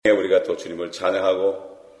우리가 또 주님을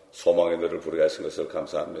찬양하고 소망의 노래를 부르게 하신 것을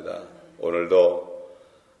감사합니다. 오늘도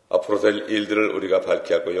앞으로 될 일들을 우리가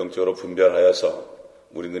밝게 하고 영적으로 분별하여서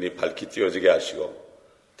우리 눈이 밝게 띄어지게 하시고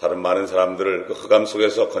다른 많은 사람들을 그 흑암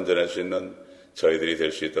속에서 건져낼 수 있는 저희들이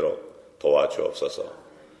될 수 있도록 도와주옵소서.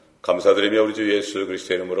 감사드리며 우리 주 예수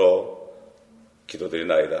그리스도의 이름으로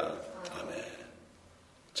기도드리나이다. 아멘.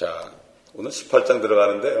 자, 오늘 18장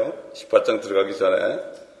들어가는데요. 18장 들어가기 전에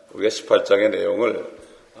우리가 18장의 내용을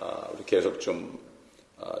우리 계속 좀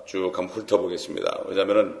쭉 한번 훑어보겠습니다.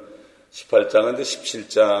 왜냐하면은 18장은 이제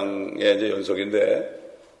 17장의 이제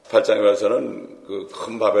연속인데 18장에 와서는 그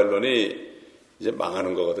큰 바벨론이 이제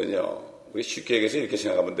망하는 거거든요. 우리 쉽게 얘기해서 이렇게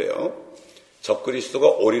생각하면 돼요. 적그리스도가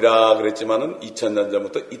오리라 그랬지만은 2000년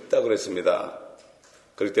전부터 있다 그랬습니다.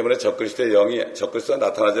 그렇기 때문에 적그리스도가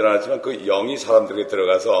나타나지 않았지만 그 영이 사람들에게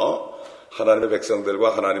들어가서 하나님의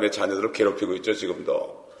백성들과 하나님의 자녀들을 괴롭히고 있죠,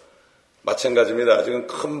 지금도. 마찬가지입니다. 지금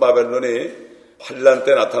큰 바벨론이 환란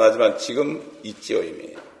때 나타나지만 지금 있지요,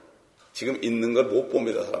 이미. 지금 있는 걸 못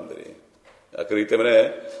봅니다, 사람들이. 그렇기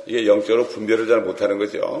때문에 이게 영적으로 분별을 잘 못하는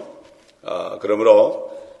거죠.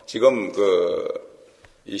 그러므로 지금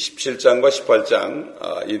이 17장과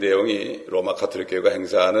 18장 이 내용이 로마 가톨릭 교회가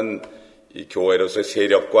행사하는 이 교회로서의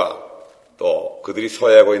세력과 또 그들이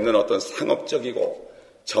소유하고 있는 어떤 상업적이고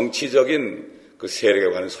정치적인 그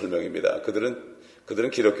세력에 관한 설명입니다. 그들은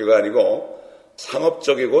기독교가 아니고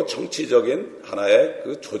상업적이고 정치적인 하나의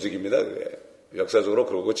그 조직입니다. 그게. 역사적으로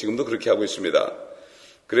그러고 지금도 그렇게 하고 있습니다.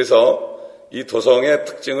 그래서 이 도성의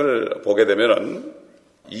특징을 보게 되면은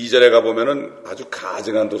 2절에 가보면은 아주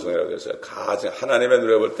가증한 도성이라고 했어요. 하나님의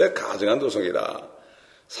눈에 볼 때 가증한 도성이다.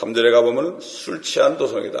 3절에 가보면은 술 취한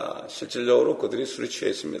도성이다. 실질적으로 그들이 술이 취해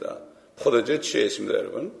있습니다. 포도주에 취해 있습니다,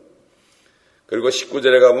 여러분. 그리고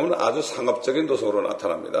 19절에 가보면 아주 상업적인 도성으로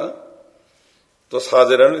나타납니다. 또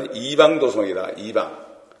 4절에는 이방 도성이다. 이방.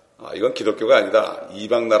 이건 기독교가 아니다.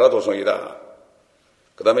 이방 나라 도성이다.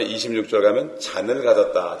 그 다음에 26절 가면 잔을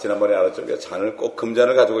가졌다. 지난번에 알았죠? 잔을 꼭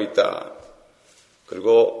금잔을 가지고 있다.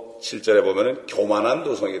 그리고 7절에 보면은 교만한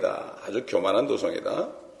도성이다. 아주 교만한 도성이다.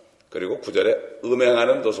 그리고 9절에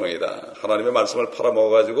음행하는 도성이다. 하나님의 말씀을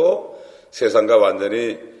팔아먹어가지고 세상과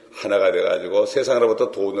완전히 하나가 돼가지고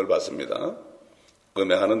세상으로부터 돈을 받습니다.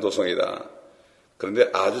 음행하는 도성이다. 그런데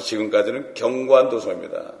아주 지금까지는 견고한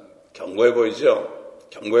도성입니다. 견고해 보이죠?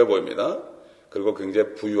 견고해 보입니다. 그리고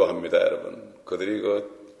굉장히 부유합니다, 여러분. 그들이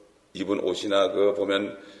입은 옷이나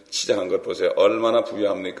보면 치장한 걸 보세요. 얼마나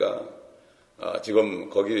부유합니까? 지금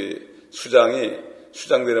거기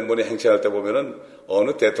수장되는 분이 행차할 때 보면은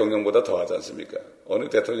어느 대통령보다 더 하지 않습니까? 어느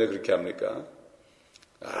대통령이 그렇게 합니까?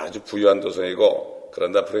 아주 부유한 도성이고,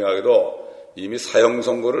 그런다 불행하게도 이미 사형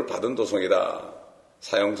선고를 받은 도성이다.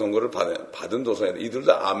 사형 선고를 받은 도성이다.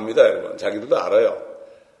 이들도 압니다, 여러분. 자기들도 알아요.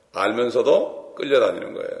 알면서도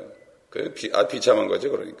끌려다니는 거예요. 그게 비참한 거죠,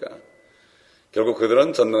 그러니까. 결국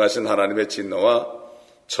그들은 전능하신 하나님의 진노와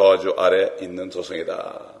저주 아래 있는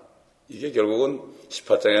도성이다. 이게 결국은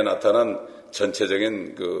 18장에 나타난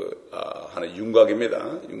전체적인 하나의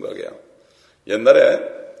윤곽입니다. 윤곽이에요. 옛날에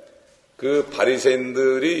그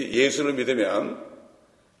바리새인들이 예수를 믿으면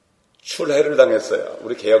출회를 당했어요.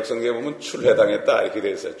 우리 개혁성경에 보면 출회당했다 이렇게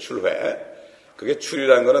되어 있어요. 출회. 그게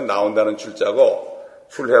출이라는 거는 나온다는 출자고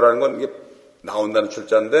출회라는 건 이게 나온다는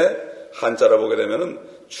출자인데 한자로 보게 되면은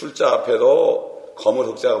출자 앞에도 검은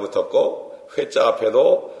흑자가 붙었고 회자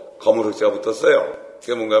앞에도 검은 흑자가 붙었어요.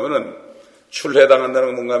 그게 뭔가 하면은 출회당한다는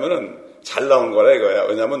건 뭔가 하면은 잘 나온 거라 이거야.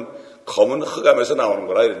 왜냐하면 검은 흑암에서 나오는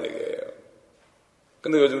거라 이런 얘기예요.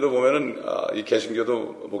 근데 요즘도 보면은 이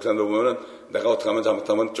개신교도 목사님도 보면은 내가 어떻게 하면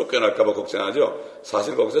잘못하면 쫓겨날까봐 걱정하죠.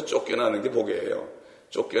 사실 거기서 쫓겨나는 게 복이에요.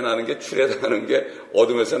 쫓겨나는 게 출애당하는 게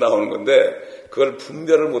어둠에서 나오는 건데 그걸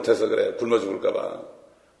분별을 못해서 그래요. 굶어 죽을까봐.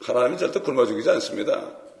 하나님은 절대 굶어 죽이지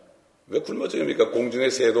않습니다. 왜 굶어 죽입니까? 공중의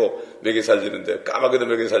새도 먹여 살리는데 까마귀도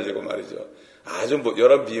먹여 살리고 말이죠. 아주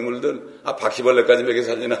여러 비물들 바퀴벌레까지 먹여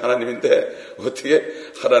살리는 하나님인데 어떻게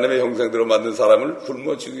하나님의 형상대로 만든 사람을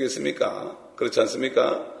굶어 죽이겠습니까? 그렇지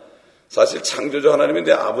않습니까? 사실 창조주 하나님이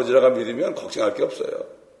내 아버지라고 믿으면 걱정할 게 없어요.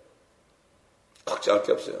 걱정할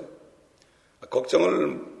게 없어요.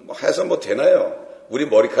 걱정을 해서 되나요? 우리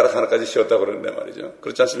머리카락 하나까지 씌웠다고 그러는데 말이죠.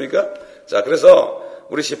 그렇지 않습니까? 자, 그래서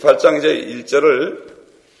우리 18장 이제 1절을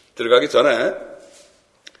들어가기 전에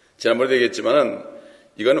지난번에도 얘기했지만은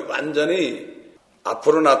이건 완전히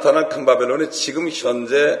앞으로 나타날 큰 바벨론이 지금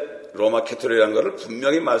현재 로마 캐토릭이라는 것을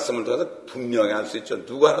분명히 말씀을 통해서 분명히 알 수 있죠.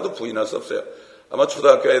 누구 하나도 부인할 수 없어요. 아마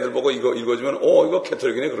초등학교 애들 보고 이거 읽어주면 이거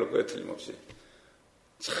캐토릭이네 그럴 거예요. 틀림없이.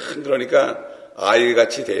 참 그러니까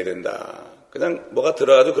아이같이 돼야 된다. 그냥 뭐가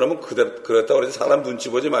들어가도 그러면 그렇다고 그래서 사람 눈치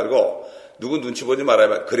보지 말고 누구 눈치 보지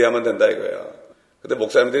말아야 그래야만 된다 이거예요. 근데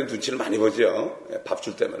목사님들이 눈치를 많이 보죠.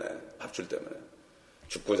 밥줄 때문에.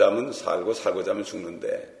 죽고 자면 살고 자면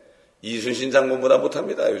죽는데 이순신 장군보다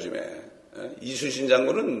못합니다, 요즘에. 이순신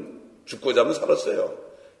장군은 죽고 자면 살았어요.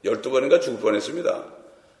 12번인가 죽을 뻔했습니다.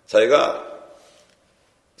 자기가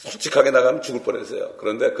솔직하게 나가면 죽을 뻔했어요.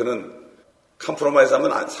 그런데 그는 컴프로마이즈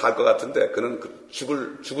하면 살 것 같은데 그는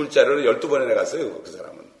죽을 자리로 12번이나 갔어요, 그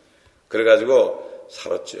사람은. 그래가지고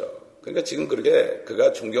살았죠. 그러니까 지금 그렇게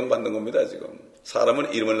그가 존경받는 겁니다, 지금.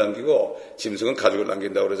 사람은 이름을 남기고 짐승은 가죽을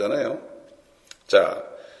남긴다고 그러잖아요. 자,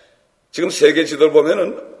 지금 세계 지도를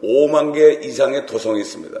보면은 5만 개 이상의 도성이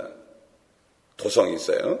있습니다. 도성이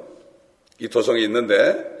있어요. 이 도성이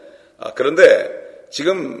있는데, 그런데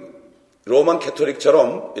지금 로만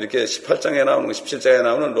캐토릭처럼 이렇게 18장에 나오는, 17장에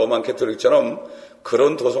나오는 로만 캐토릭처럼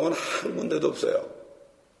그런 도성은 한 군데도 없어요.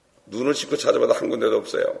 눈을 씻고 찾아봐도 한 군데도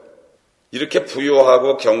없어요. 이렇게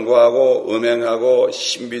부유하고 견고하고 음행하고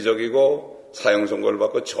신비적이고 사형선고를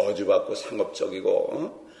받고 저주받고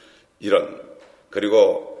상업적이고 이런,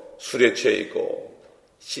 그리고 술에 취해 있고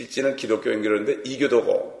실제는 기독교인 그러는데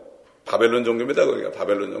이교도고 바벨론 종교입니다. 거기가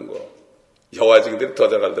바벨론 종교. 여호와 증인들이 더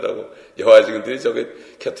잘 알더라고. 여호와 증인들이 저기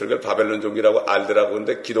캐톨릭을 바벨론 종교라고 알더라고.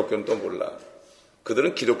 근데 기독교는 또 몰라.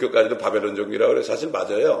 그들은 기독교까지도 바벨론 종교라고 그래. 사실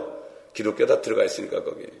맞아요. 기독교 다 들어가 있으니까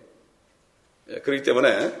거기. 그렇기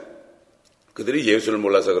때문에 그들이 예수를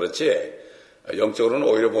몰라서 그렇지 영적으로는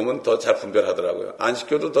오히려 보면 더 잘 분별하더라고요.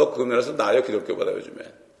 안식교도 더 그 면에서 나아요, 기독교보다 요즘에.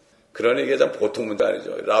 그러니 이게 참 보통 문제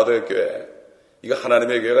아니죠. 라도의 교회. 이거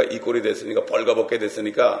하나님의 교회가 이 꼴이 됐으니까 벌거벗게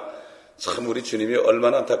됐으니까 참 우리 주님이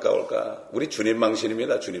얼마나 안타까울까. 우리 주님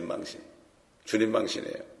망신입니다. 주님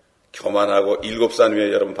망신이에요. 교만하고 일곱산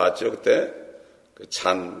위에 여러분 봤죠? 그때 그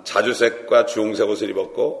자주색과 주홍색 옷을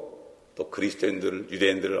입었고 또 그리스도인들,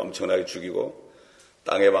 유대인들을 엄청나게 죽이고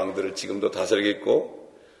땅의 왕들을 지금도 다스리고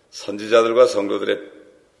있고 선지자들과 성도들의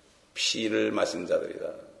피를 마신 자들이다.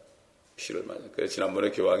 피를 마신. 그래서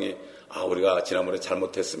지난번에 교황이 우리가 지난번에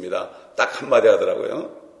잘못했습니다. 딱 한마디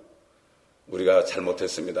하더라고요. 우리가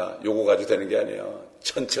잘못했습니다. 요거 가지고 되는 게 아니에요.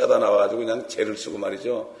 전체가 다 나와가지고 그냥 죄를 쓰고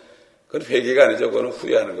말이죠. 그건 회개가 아니죠. 그건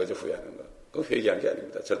후회하는 거죠. 후회하는 거. 그건 회개한 게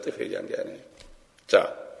아닙니다. 절대 회개한 게 아니에요.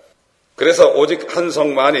 자, 그래서 오직 한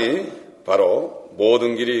성만이 바로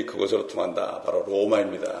모든 길이 그곳으로 통한다. 바로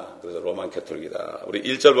로마입니다. 그래서 로만 캐톨릭이다. 우리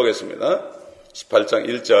 1절 보겠습니다. 18장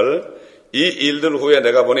 1절. 이 일들 후에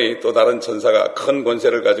내가 보니 또 다른 천사가 큰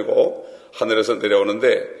권세를 가지고 하늘에서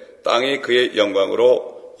내려오는데 땅이 그의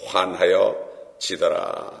영광으로 환하여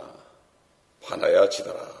지더라.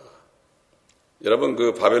 여러분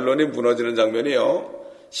그 바벨론이 무너지는 장면이요.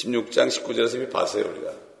 16장 19절에서 이미 봤어요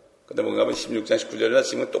우리가. 근데 뭔가 하면 16장 19절이나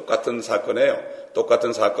지금 똑같은 사건이에요.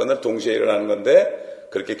 똑같은 사건을 동시에 일어나는 건데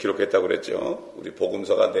그렇게 기록했다고 그랬죠. 우리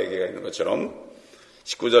복음서가 4개가 있는 것처럼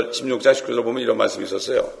 16장 19절 보면 이런 말씀이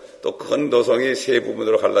있었어요. 또 큰 도성이 세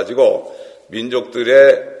부분으로 갈라지고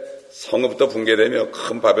민족들의 성읍도 붕괴되며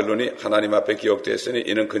큰 바벨론이 하나님 앞에 기억되었으니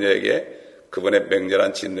이는 그녀에게 그분의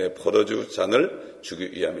맹렬한 진노의 포도주 잔을 주기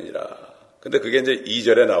위함이니라. 근데 그게 이제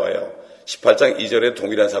 2절에 나와요. 18장 2절에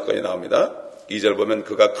동일한 사건이 나옵니다. 2절 보면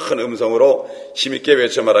그가 큰 음성으로 힘있게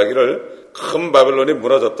외쳐 말하기를 큰 바벨론이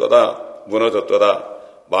무너졌도다.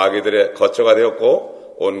 마귀들의 거처가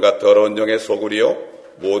되었고 온갖 더러운 영의 소굴이요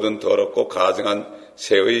모든 더럽고 가증한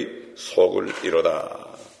새의 소굴이로다.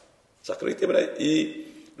 자, 그렇기 때문에 이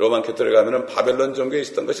로만 캐톨릭에 가면은 바벨론 종교에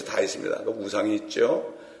있었던 것이 다 있습니다. 그 우상이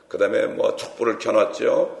있죠. 그 다음에 뭐 촛불을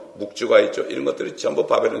켜놨죠. 묵주가 있죠. 이런 것들이 전부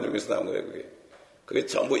바벨론 종교에서 나온 거예요, 그게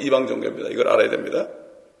전부 이방 종교입니다. 이걸 알아야 됩니다.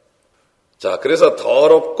 자, 그래서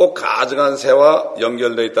더럽고 가증한 새와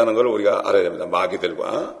연결되어 있다는 걸 우리가 알아야 됩니다.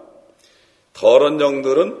 마귀들과. 더러운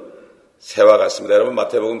영들은 새와 같습니다. 여러분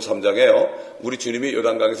마태복음 3장에요. 우리 주님이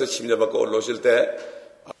요단강에서 십자받고 올라오실 때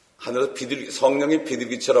하늘에서 성령이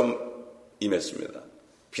비둘기처럼 임했습니다.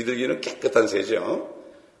 비둘기는 깨끗한 새죠.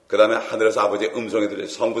 그 다음에 하늘에서 아버지의 음성이 들려요.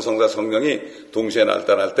 성부, 성자, 성령이 동시에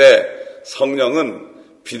나타날 때 성령은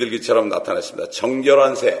비둘기처럼 나타났습니다.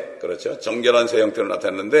 정결한 새, 그렇죠? 정결한 새 형태로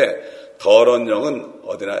나타났는데 더러운 영은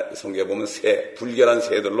어디나 성경에 보면 새, 불결한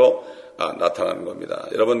새들로 나타나는 겁니다.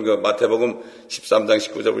 여러분 그 마태복음 13장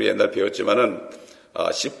 19절 우리 옛날 배웠지만은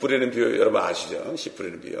씨 뿌리는 비유 여러분 아시죠? 씨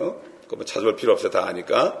뿌리는 비유. 그거 뭐 찾아볼 필요 없어요. 다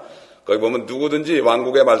아니까. 거기 보면 누구든지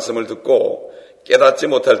왕국의 말씀을 듣고 깨닫지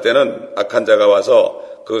못할 때는 악한 자가 와서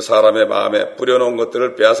그 사람의 마음에 뿌려놓은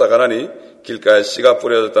것들을 빼앗아 가나니 길가에 씨가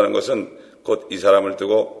뿌려졌다는 것은 곧 이 사람을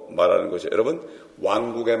두고 말하는 것이에요. 여러분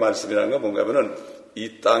왕국의 말씀이라는 건 뭔가 하면은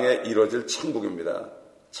이 땅에 이루어질 천국입니다.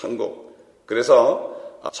 천국. 그래서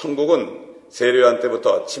천국은 세례요한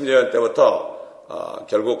때부터 침례요한 때부터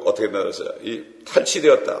결국 어떻게 되었어요? 이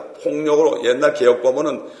탈취되었다. 폭력으로 옛날 개혁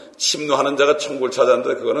보면은 침노하는 자가 천국을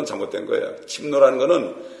찾았는데 그거는 잘못된 거예요. 침노라는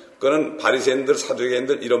그거는 바리새인들,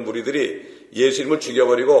 사두개인들 이런 무리들이 예수님을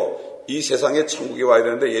죽여버리고 이 세상에 천국이 와야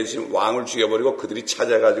되는데 예수님 왕을 죽여버리고 그들이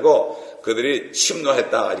찾아가지고 그들이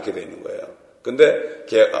침노했다 이렇게 돼 있는 거예요. 근데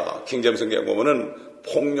킹제임스 성경 보면은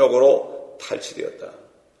폭력으로 탈취되었다.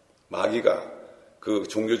 마귀가 그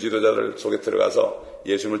종교 지도자들 속에 들어가서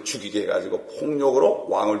예수님을 죽이게 해가지고 폭력으로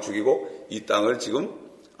왕을 죽이고 이 땅을 지금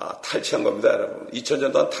탈취한 겁니다, 여러분.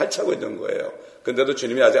 2000년 동안 탈취하고 있는 거예요. 근데도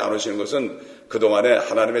주님이 아직 안 오시는 것은 그동안에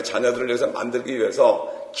하나님의 자녀들을 위해서 만들기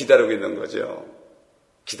위해서 기다리고 있는 거죠.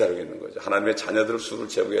 기다리고 있는 거죠. 하나님의 자녀들을 수를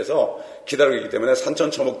채우기 위해서 기다리고 있기 때문에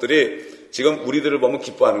산천초목들이 지금 우리들을 보면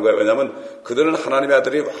기뻐하는 거예요. 왜냐하면 그들은 하나님의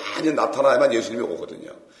아들이 완전히 나타나야만 예수님이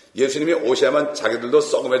오거든요. 예수님이 오셔야만 자기들도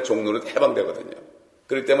썩음의 종로로 해방되거든요.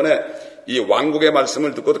 그렇기 때문에 이 왕국의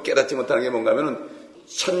말씀을 듣고도 깨닫지 못하는 게 뭔가 하면은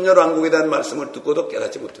천년왕국에 대한 말씀을 듣고도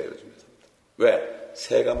깨닫지 못해요. 요즘에. 왜?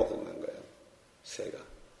 새가 먹고 간 거예요. 새가.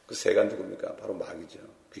 그 새가 누굽니까? 바로 마귀죠.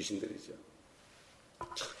 귀신들이죠.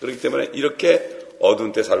 그렇기 때문에 이렇게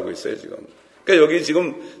어두운 때 살고 있어요, 지금. 그러니까 여기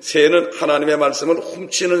지금 새는 하나님의 말씀을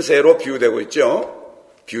훔치는 새로 비유되고 있죠.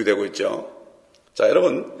 비유되고 있죠. 자,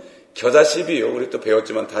 여러분, 겨자씨 비유, 우리 또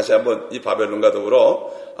배웠지만 다시 한번 이 바벨론과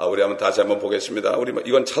더불어 우리 한번 다시 한번 보겠습니다. 우리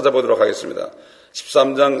이건 찾아보도록 하겠습니다.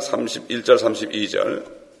 13장 31절 32절.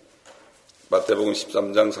 마태복음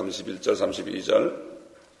 13장 31절 32절.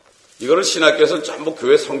 이거를 신학교에서는 전부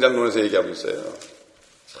교회 성장론에서 얘기하고 있어요.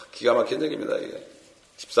 기가 막힌 얘기입니다, 이게.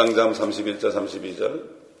 13장 31절 32절.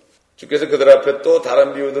 주께서 그들 앞에 또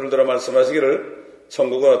다른 비유들을 들어 말씀하시기를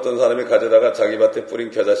천국은 어떤 사람이 가져다가 자기 밭에 뿌린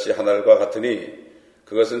겨자씨 하나과 같으니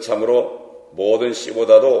그것은 참으로 모든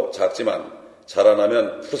씨보다도 작지만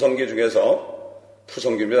자라나면 푸성기 중에서,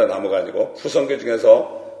 푸성기입니다, 나무가 아니고 푸성기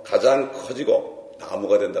중에서 가장 커지고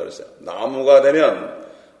나무가 된다 그랬어요. 나무가 되면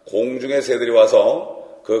공중의 새들이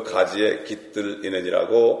와서 그 가지에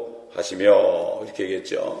깃들이느니라고 하시며 이렇게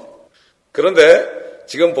얘기했죠. 그런데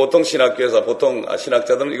지금 보통 신학교에서 보통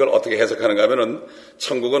신학자들은 이걸 어떻게 해석하는가 하면은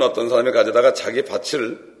천국은 어떤 사람이 가져다가 자기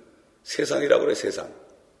밭을 세상이라고 그래요.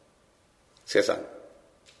 세상.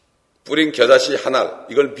 뿌린 겨자씨 하나,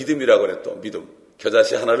 이걸 믿음이라고 그래 또 믿음.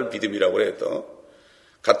 겨자씨 하나를 믿음이라고 그래 또.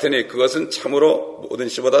 같으니 그것은 참으로 모든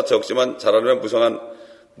씨보다 적지만 자라면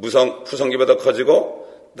푸성기보다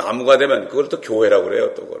커지고 나무가 되면 그걸 또 교회라고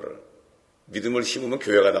그래요. 또 그거를 믿음을 심으면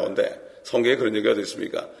교회가 나온대. 성경에 그런 얘기가 어디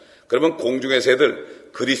있습니까? 그러면 공중의 새들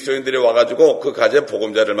그리스도인들이 와가지고 그 가지에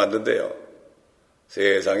보금자를 만든대요.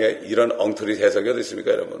 세상에 이런 엉터리 해석이 어디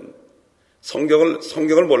있습니까, 여러분?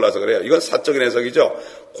 성경을 몰라서 그래요. 이건 사적인 해석이죠.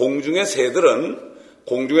 공중의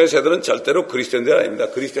새들은 절대로 그리스도인들 아닙니다.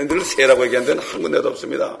 그리스도인들을 새라고 얘기하는 데는 한 군데도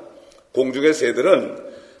없습니다. 공중의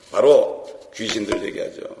새들은 바로 귀신들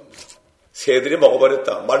얘기하죠. 새들이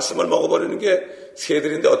먹어버렸다. 말씀을 먹어버리는 게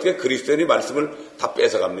새들인데 어떻게 그리스도인이 말씀을 다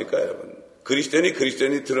뺏어갑니까, 여러분?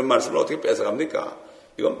 그리스도인이 들은 말씀을 어떻게 뺏어갑니까?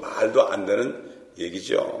 이건 말도 안 되는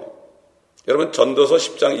얘기죠. 여러분 전도서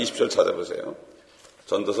 10장 20절 찾아보세요.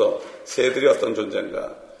 전도서 새들이 어떤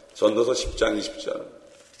존재인가. 전도서 10장 20절.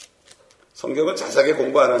 성경을 자세하게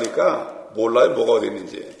공부 안 하니까 몰라요, 뭐가 어디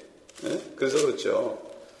있는지. 네? 그래서 그렇죠.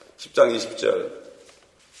 10장 20절.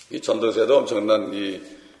 이 전도서에도 엄청난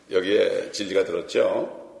여기에 진리가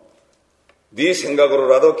들었죠. 네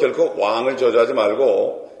생각으로라도 결코 왕을 저주하지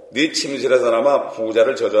말고 네 침실에서나마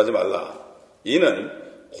부자를 저주하지 말라. 이는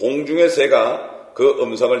공중의 새가 그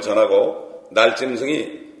음성을 전하고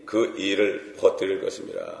날짐승이 그 일을 퍼뜨릴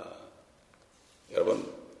것입니다. 여러분,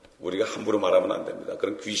 우리가 함부로 말하면 안 됩니다.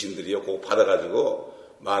 그런 귀신들이요, 그거 받아가지고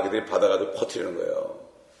마귀들이 받아가지고 퍼뜨리는 거예요.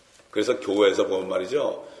 그래서 교회에서 보면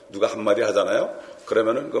말이죠, 누가 한마디 하잖아요.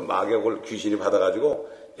 그러면은 그 마귀를 귀신이 받아가지고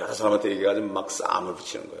여러 사람한테 얘기해가지고 막 싸움을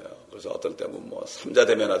붙이는 거예요. 그래서 어떨 때는 뭐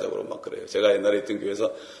삼자대면하자고 막 그래요. 제가 옛날에 있던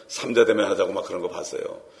교회에서 삼자대면하자고 막 그런 거 봤어요.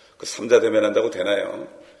 그 삼자대면한다고 되나요?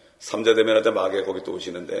 삼자대면하자 마귀가 거기 또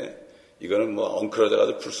오시는데 이거는 뭐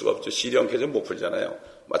엉클어져가지고 풀 수가 없죠. 실이 엉켜지면 못 풀잖아요.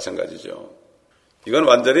 마찬가지죠. 이건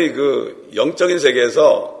완전히 그 영적인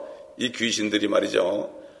세계에서 이 귀신들이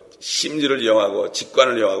말이죠, 심리를 이용하고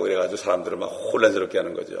직관을 이용하고 이래가지고 사람들을 막 혼란스럽게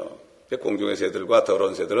하는 거죠. 공중의 새들과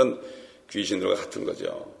더러운 새들은 귀신들과 같은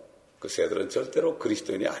거죠. 그 새들은 절대로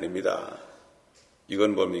그리스도인이 아닙니다.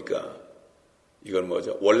 이건 뭡니까? 이건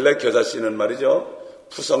뭐죠? 원래 겨자씨는 말이죠,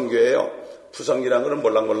 푸성교예요. 푸성기라는 거는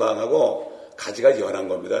몰랑몰랑하고 가지가 연한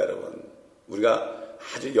겁니다, 여러분. 우리가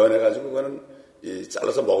아주 연해가지고 그거는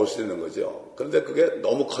잘라서 먹을 수 있는 거죠. 그런데 그게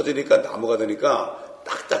너무 커지니까 나무가 되니까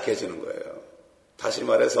딱딱해지는 거예요. 다시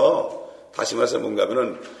말해서 뭔가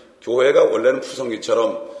하면은 교회가 원래는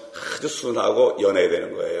푸성기처럼 아주 순하고 연해야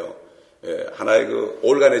되는 거예요. 하나의 그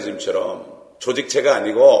오르가니즘처럼 조직체가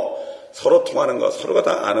아니고 서로 통하는 거, 서로가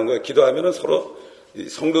다 아는 거예요. 기도하면은 서로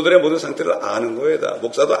성도들의 모든 상태를 아는 거예요. 다.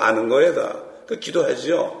 목사도 아는 거예요. 다. 그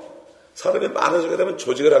기도하지요. 사람이 많아지게 되면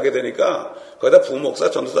조직을 하게 되니까 거기다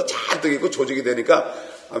부목사, 전도사 잔뜩 있고 조직이 되니까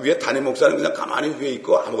위에 담임 목사는 그냥 가만히 위에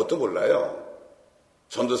있고 아무것도 몰라요.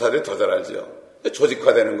 전도사들이 더 잘 알지요.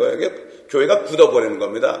 조직화되는 거예요. 이게 교회가 굳어버리는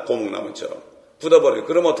겁니다. 고목나무처럼. 굳어버리고.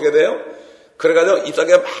 그러면 어떻게 돼요? 그래가지고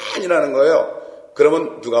잎사귀가 많이 나는 거예요.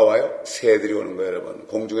 그러면 누가 와요? 새들이 오는 거예요, 여러분.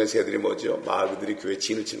 공중의 새들이 뭐죠? 마귀들이 교회에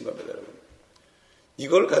진을 치는 겁니다, 여러분.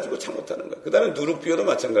 이걸 가지고 참 못하는 거예요. 그 다음에 누룩 비유도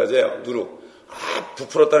마찬가지예요. 누룩.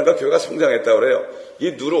 부풀었다니까 교회가 성장했다고 그래요.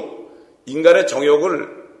 이 누룩, 인간의 정욕을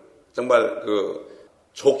정말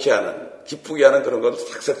좋게 하는, 기쁘게 하는 그런 것을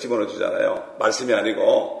싹싹 집어넣어 주잖아요. 말씀이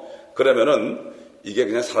아니고. 그러면은 이게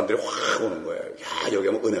그냥 사람들이 확 오는 거예요. 야, 여기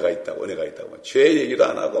하면 은혜가 있다고. 죄 얘기도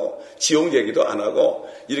안 하고, 지옥 얘기도 안 하고,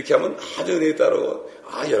 이렇게 하면 아주 은혜 있다고.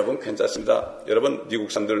 여러분 괜찮습니다. 여러분,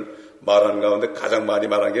 미국 사람들 말하는 가운데 가장 많이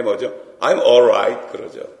말하는 게 뭐죠? I'm alright.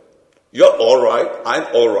 그러죠. You're alright.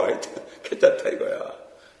 I'm alright. 괜찮다 이거야.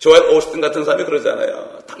 조엘 오스틴 같은 사람이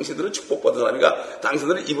그러잖아요. 당신들은 축복받은 사람이니까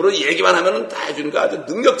당신들은 입으로 얘기만 하면 다 해주니까 아주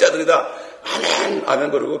능력자들이다. 아멘,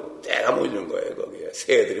 아멘 그러고 때가 모이는 거예요. 거기에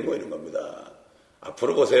새들이 모이는 겁니다.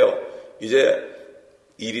 앞으로 보세요. 이제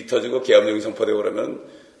일이 터지고 계엄령이 선포되고 그러면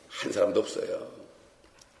한 사람도 없어요.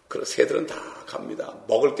 그 새들은 다 갑니다.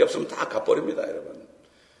 먹을 게 없으면 다 가버립니다, 여러분.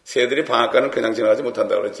 새들이 방앗간을 그냥 지나가지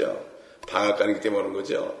못한다고 그랬죠. 방앗간이기 때문에 오는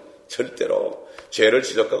거죠. 절대로 죄를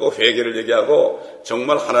지적하고 회개를 얘기하고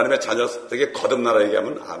정말 하나님의 자녀에게 거듭나라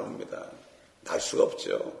얘기하면 안 옵니다. 날 수가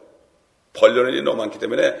없죠. 벌려는 일이 너무 많기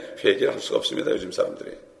때문에 회개를 할 수가 없습니다. 요즘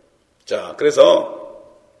사람들이. 자, 그래서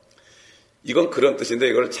이건 그런 뜻인데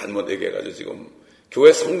이걸 잘못 얘기해가지고 지금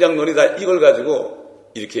교회 성장론이 다 이걸 가지고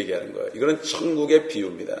이렇게 얘기하는 거예요. 이거는 천국의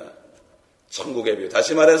비유입니다. 천국의 비유.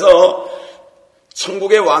 다시 말해서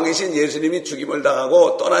천국의 왕이신 예수님이 죽임을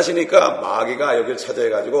당하고 떠나시니까 마귀가 여기를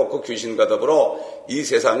차지해가지고 그 귀신과 더불어 이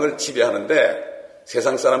세상을 지배하는데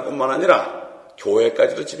세상 사람뿐만 아니라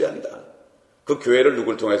교회까지도 지배한다. 그 교회를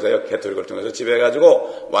누굴 통해서요? 개토릭을 통해서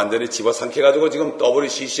지배해가지고 완전히 집어삼켜가지고 지금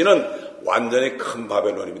WCC는 완전히 큰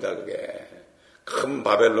바벨론입니다. 그게. 큰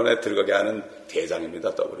바벨론에 들어가게 하는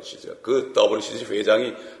대장입니다. WCC가. 그 WCC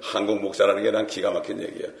회장이 한국 목사라는 게 난 기가 막힌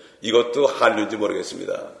얘기예요. 이것도 한류인지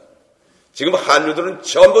모르겠습니다. 지금 한류들은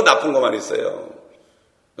전부 나쁜 것만 있어요.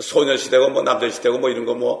 소녀시대고 남자시대고 이런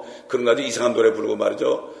거 그런 가지고 이상한 노래 부르고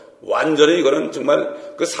말이죠. 완전히 이거는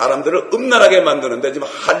정말 그 사람들을 음란하게 만드는데 지금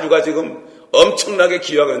한류가 지금 엄청나게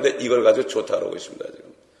기여하고 있는데 이걸 가지고 좋다 그러고 있습니다.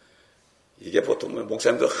 지금. 이게 보통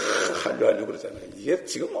목사님도 한류 그러잖아요. 이게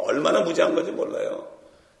지금 얼마나 무지한 건지 몰라요.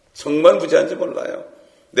 정말 무지한지 몰라요.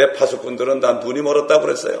 내 파수꾼들은 다 눈이 멀었다고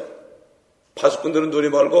그랬어요. 파수꾼들은 눈이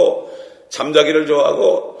멀고 잠자기를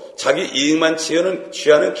좋아하고 자기 이익만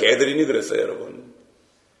취하는 개들이니 그랬어요, 여러분.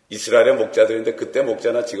 이스라엘의 목자들인데 그때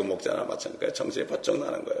목자나 지금 목자나 마찬가지예요. 정신이 바짝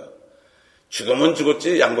나는 거예요. 죽으면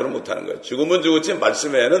죽었지 양보를 못하는 거예요. 죽으면 죽었지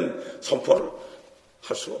말씀 외에는 선포를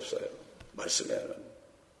할 수가 없어요. 말씀 외에는.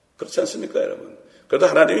 그렇지 않습니까, 여러분? 그래도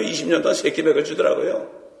하나님이 20년 동안 새끼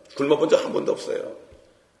먹여주더라고요. 굶어본 적 한 번도 없어요.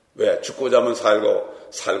 왜? 죽고자 하면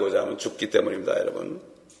살고자 하면 죽기 때문입니다, 여러분.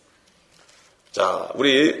 자,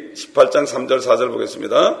 우리 18장 3절 4절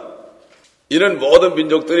보겠습니다. 이는 모든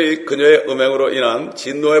민족들이 그녀의 음행으로 인한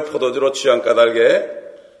진노의 포도주로 취한 까닭에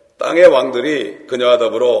땅의 왕들이 그녀와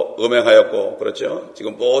더불어 음행하였고, 그렇죠?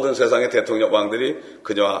 지금 모든 세상의 대통령 왕들이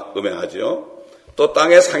그녀와 음행하죠. 또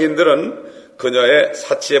땅의 상인들은 그녀의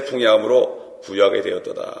사치의 풍요함으로 부유하게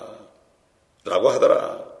되었도다 라고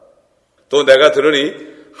하더라. 또 내가 들으니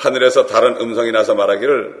하늘에서 다른 음성이 나서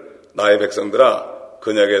말하기를 나의 백성들아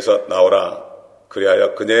그녀에게서 나오라.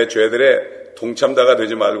 그리하여 그녀의 죄들의 동참자가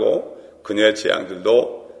되지 말고 그녀의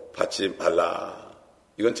재앙들도 받지 말라.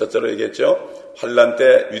 이건 첫째로 얘기했죠. 환란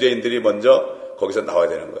때 유대인들이 먼저 거기서 나와야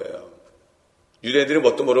되는 거예요. 유대인들이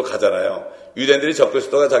뭣도 모르고 가잖아요. 유대인들이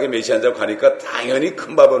적그리스도가 자기 메시아인 가니까 당연히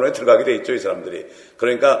큰 바벨론에 들어가게 돼 있죠, 이 사람들이.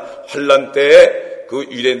 그러니까 환란 때에 그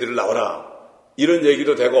유대인들을 나오라. 이런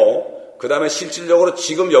얘기도 되고, 그 다음에 실질적으로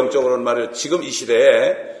지금 영적으로는 말이에요. 지금 이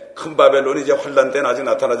시대에 큰 바벨론이 이제 환란 때는 아직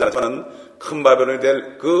나타나지 않지만 큰 바벨론이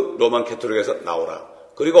될 그 로만 캐토릭에서 나오라.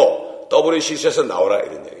 그리고 WCC에서 나오라.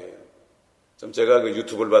 이런 얘기예요. 좀 제가 그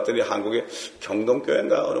유튜브를 봤더니 한국의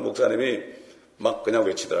경동교회인가 어느 목사님이 막 그냥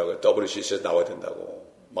외치더라고요. WCC에서 나와야 된다고.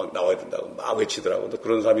 막 외치더라고요. 또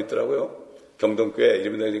그런 사람이 있더라고요. 경동교회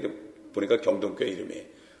이름이 보니까 경동교회 이름이.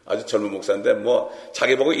 아주 젊은 목사인데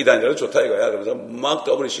자기 보고 이단이라도 좋다 이거야. 그래서 막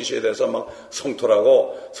WCC에 대해서 막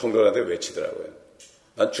성토라고 성도들한테 외치더라고요.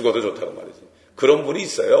 난 죽어도 좋다고 말이지. 그런 분이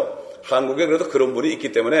있어요. 한국에 그래도 그런 분이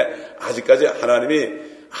있기 때문에 아직까지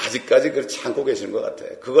하나님이 그걸 참고 계시는 것 같아.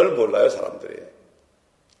 그걸 몰라요, 사람들이.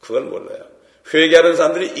 그걸 몰라요. 회개하는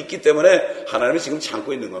사람들이 있기 때문에 하나님이 지금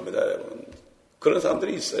참고 있는 겁니다, 여러분. 그런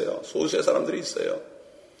사람들이 있어요. 소수의 사람들이 있어요.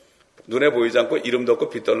 눈에 보이지 않고 이름도 없고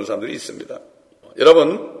빛도 없는 사람들이 있습니다.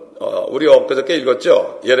 여러분, 우리 엊그저께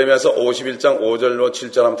읽었죠? 예레미야서 51장 5절로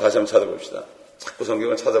 7절 한번 다시 한번 찾아봅시다. 자꾸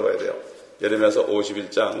성경을 찾아봐야 돼요. 예레미야서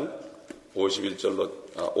 51장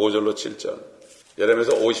 5절로 7절.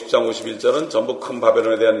 예레미야서 50장 51절은 전부 큰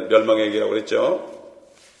바벨론에 대한 멸망의 얘기라고 그랬죠.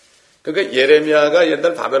 그러니까 예레미야가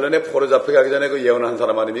옛날 바벨론에 포로 잡혀가기 전에 그 예언을 한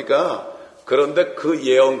사람 아닙니까? 그런데 그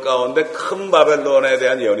예언 가운데 큰 바벨론에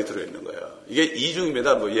대한 예언이 들어있는 거예요. 이게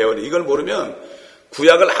이중입니다. 뭐 예언이. 이걸 모르면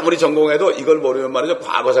구약을 아무리 전공해도 이걸 모르면 말이죠.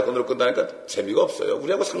 과거 사건으로 끝나니까 재미가 없어요.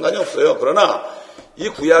 우리하고 상관이 없어요. 그러나 이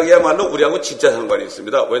구약이야말로 우리하고 진짜 상관이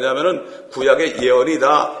있습니다. 왜냐하면은 구약의 예언이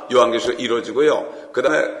다 요한계시록 이루어지고요. 그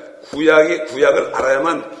다음에 구약을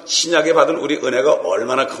알아야만 신약에 받은 우리 은혜가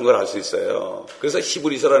얼마나 큰 걸 알 수 있어요. 그래서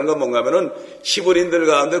히브리서라는 건 뭔가 하면은 히브리인들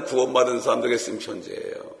가운데 구원받은 사람들에게 쓴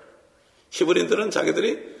편지예요. 히브리인들은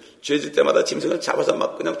자기들이 죄질 때마다 짐승을 잡아서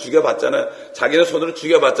막 그냥 죽여봤잖아요. 자기네 손으로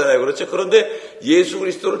죽여봤잖아요. 그렇죠? 그런데 예수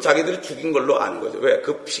그리스도를 자기들이 죽인 걸로 아는 거죠. 왜?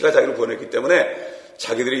 그 피가 자기를 구원했기 때문에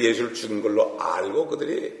자기들이 예수를 죽인 걸로 알고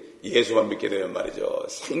그들이 예수만 믿게 되면 말이죠.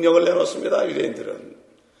 생명을 내놓습니다. 유대인들은.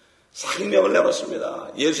 생명을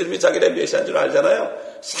내놓습니다. 예수님이 자기네 메시아인 줄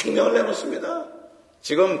알잖아요. 생명을 내놓습니다.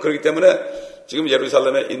 지금 그렇기 때문에 지금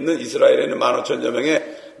예루살렘에 있는 이스라엘에 있는 15,000여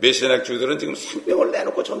명의 메시아닉 주들은 지금 생명을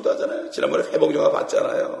내놓고 전도하잖아요. 지난번에 회복영화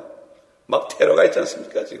봤잖아요. 막 테러가 있지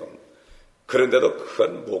않습니까, 지금. 그런데도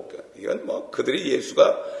이건 뭐 그들이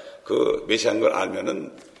예수가 그 메시아인 걸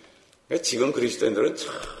알면은 지금 그리스도인들은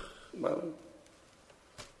정말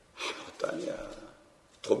아무것도 아니야.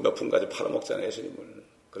 돈 몇 푼 가지고 팔아먹잖아요, 예수님을.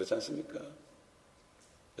 그렇지 않습니까?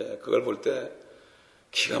 네, 그걸 볼 때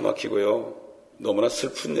기가 막히고요. 너무나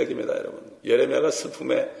슬픈 얘기입니다, 여러분. 예레미야가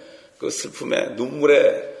슬픔의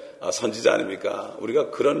눈물의 선지자 아닙니까?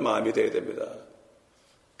 우리가 그런 마음이 되어야 됩니다.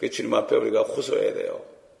 그 주님 앞에 우리가 호소해야 돼요.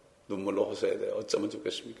 눈물로 호소해야 돼요. 어쩌면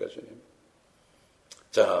좋겠습니까, 주님?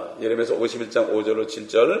 자, 예레미야서 51장 5절로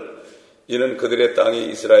 7절. 이는 그들의 땅이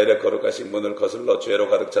이스라엘의 거룩하신 문을 거슬러 죄로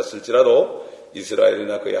가득 찼을지라도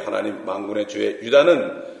이스라엘이나 그의 하나님 만군의 주의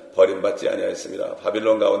유다는 버림받지 아니하였습니다.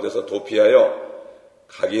 바빌론 가운데서 도피하여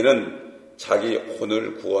가기는 자기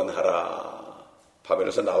혼을 구원하라.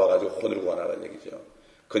 바벨론에서 나와가지고 혼을 구원하라는 얘기죠.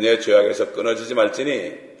 그녀의 죄악에서 끊어지지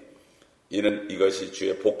말지니 이는 이것이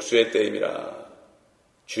주의 복수의 때임이라.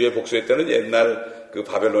 주의 복수의 때는 옛날 그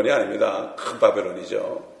바벨론이 아닙니다. 큰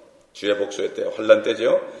바벨론이죠. 주의 복수의 때, 환란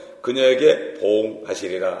때죠. 그녀에게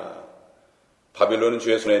보응하시리라. 바빌론은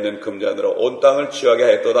주의 손에 있는 금잔으로 온 땅을 취하게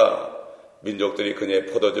하였도다. 민족들이 그녀의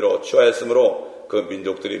포도주로 취하였으므로 그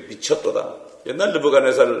민족들이 미쳤도다. 옛날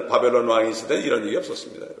느부갓네살 바벨론 왕이 있을 때는 이런 일이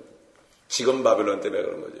없었습니다. 여러분. 지금 바벨론 때문에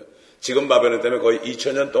그런 거죠. 지금 바벨론 때문에 거의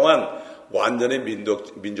 2000년 동안 완전히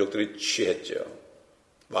민족들이 취했죠.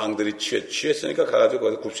 왕들이 취했으니까 가가지고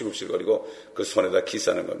거기서 굽실굽실거리고 그 손에다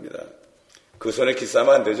키스하는 겁니다. 그 손에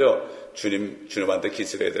키스하면 안 되죠. 주님한테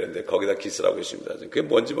키스를 해야 되는데 거기다 키스를 하고 있습니다. 그게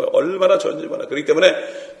뭔지 얼마나 좋은지 몰라. 그렇기 때문에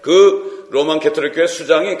그 로만 캐톨릭 교회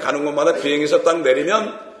수장이 가는 곳마다 비행기에서 딱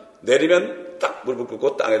내리면 딱 무릎을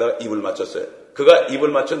꿇고 땅에다가 입을 맞췄어요. 그가 입을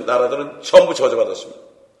맞춘 나라들은 전부 저주받았습니다.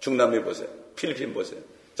 중남미 보세요. 필리핀 보세요.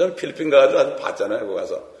 저는 필리핀 가가지고 아주 봤잖아요. 거기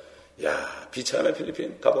가서. 야, 비참해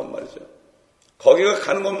필리핀. 가보면 말이죠. 거기가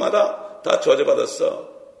가는 곳마다 다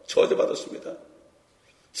저주받았습니다.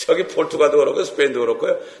 저기 포르투갈도 그렇고 스페인도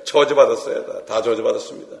그렇고요. 저주받았어요. 다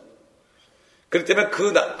저주받았습니다. 그렇기 때문에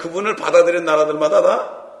그분을 받아들인 나라들마다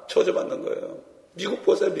다 저주받는 거예요. 미국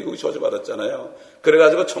보세요. 미국이 저주받았잖아요.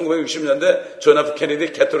 그래가지고 1960년대 존 F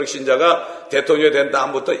케네디 캐톨릭 신자가 대통령이 된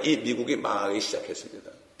다음부터 이 미국이 망하기 시작했습니다.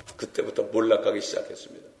 그때부터 몰락하기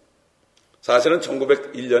시작했습니다. 사실은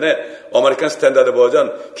 1901년에 아메리칸 스탠다드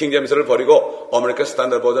버전 킹제임스를 버리고 아메리칸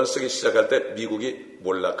스탠다드 버전을 쓰기 시작할 때 미국이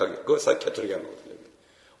몰락하기, 그거 사실 캐톨릭이 한 거거든요.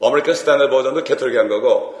 아메리칸 스탠다드 버전도 캐톨릭이 한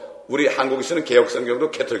거고 우리 한국이 쓰는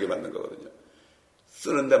개혁성경도 캐톨릭이 만든 거거든요.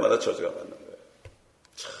 쓰는 데마다 저주가 받는 거예요.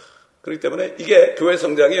 그렇기 때문에 이게 교회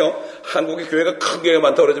성장이요. 한국의 교회가 큰 교회가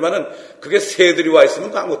많다고 그러지만은 그게 새들이 와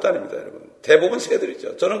있으면 아무것도 아닙니다, 여러분. 대부분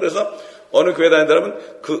새들이죠. 저는 그래서 어느 교회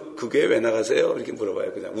다닌다면 그 교회 왜 나가세요? 이렇게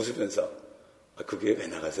물어봐요. 그냥 웃으면서. 그 교회 왜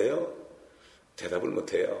나가세요? 대답을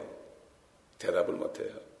못해요.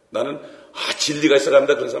 나는 진리가 있어야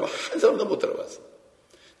합니다. 그런 사람은 한 사람도 못 들어봤어.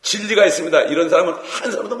 진리가 있습니다. 이런 사람은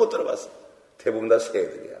한 사람도 못 들어봤어. 대부분 다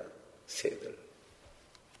새들이야. 새들입니다,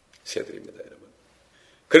 여러분.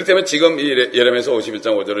 그렇기 때문에 지금 이 예레미야서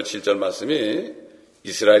 51장 5절 7절 말씀이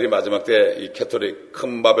이스라엘이 마지막 때 이 캐토릭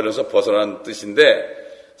큰 바벨론에서 벗어난 뜻인데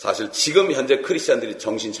사실 지금 현재 크리스찬들이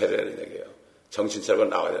정신 차려라는 얘기예요. 정신 차리고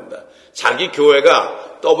나와야 된다. 자기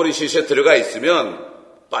교회가 WCC에 들어가 있으면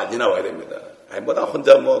빨리 나와야 됩니다. 아니 나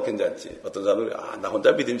혼자 괜찮지. 어떤 사람들이 나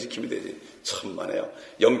혼자 믿음 지키면 되지. 천만에요.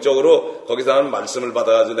 영적으로 거기서 하는 말씀을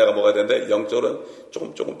받아가지고 내가 먹어야 되는데 영적으로는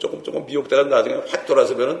조금 미혹되가 나중에 확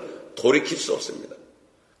돌아서면은 돌이킬 수 없습니다.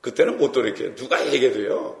 그때는 못 돌이켜요. 누가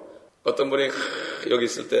얘기해도요. 어떤 분이 여기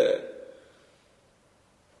있을 때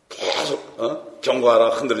계속 경고하라,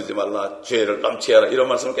 흔들리지 말라, 죄를 넘치게 하라 이런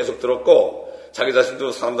말씀을 계속 들었고 자기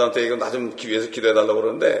자신도 사람들한테 이거 나 좀 위해서 기도해달라고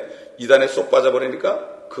그러는데 이단에 쏙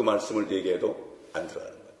빠져버리니까 그 말씀을 얘기해도 안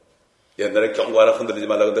들어가는 거예요. 옛날에 경고하라, 흔들리지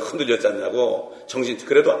말라 근데 흔들렸지 않냐고 정신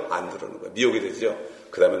그래도 안 들어오는 거예요. 미혹이 되죠.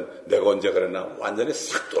 그 다음에 내가 언제 그랬나 완전히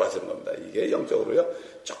싹 돌아서는 겁니다. 이게 영적으로요.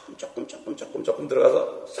 조금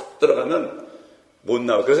들어가서 쏙 들어가면 못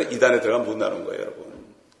나와요. 그래서 이단에 들어가면 못 나오는 거예요, 여러분.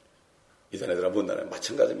 이단에 들어가면 못 나와요.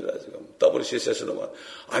 마찬가지입니다, 지금. WCC에서도.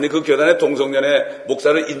 아니, 그 교단에 동성연애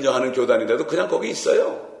목사를 인정하는 교단인데도 그냥 거기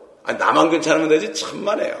있어요. 아니, 나만 괜찮으면 되지,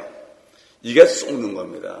 천만에요. 이게 속는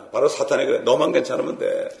겁니다. 바로 사탄이 그래. 너만 괜찮으면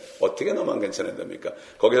돼. 어떻게 너만 괜찮아야 됩니까?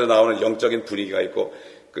 거기서 나오는 영적인 분위기가 있고,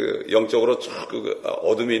 영적으로 쭉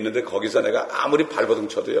어둠이 있는데 거기서 내가 아무리 발버둥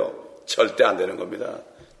쳐도요, 절대 안 되는 겁니다.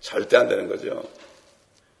 절대 안 되는 거죠.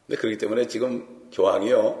 근데 그렇기 때문에 지금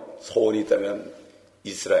교황이요, 소원이 있다면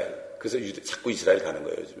이스라엘. 그래서 자꾸 이스라엘 가는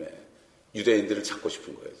거예요, 요즘에. 유대인들을 찾고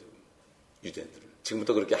싶은 거예요, 지금. 유대인들을.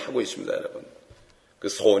 지금부터 그렇게 하고 있습니다, 여러분. 그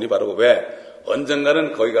소원이 바로 왜?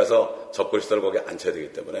 언젠가는 거기 가서 적그리스도를 거기에 앉혀야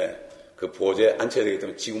되기 때문에 그 보호제에 앉혀야 되기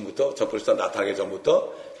때문에 지금부터 적그리스도가 나타나기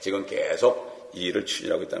전부터 지금 계속 이 일을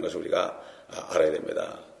추진하고 있다는 것을 우리가 알아야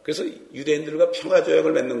됩니다. 그래서 유대인들과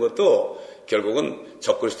평화조약을 맺는 것도 결국은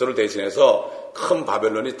적그리스도를 대신해서 큰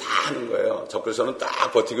바벨론이 다 하는 거예요. 적그리스도는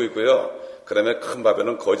딱 버티고 있고요. 그 다음에 큰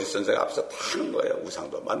바벨론 거짓 선생가 앞서 다 하는 거예요.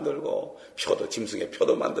 우상도 만들고 표도 짐승의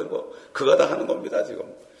표도 만들고 그거 다 하는 겁니다 지금.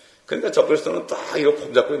 그러니까 적그리스도는 딱 이거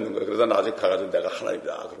폼잡고 있는 거예요. 그러다 나중에 가가지고 내가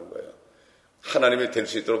하나님이다 그런 거예요. 하나님이 될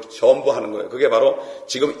수 있도록 전부 하는 거예요. 그게 바로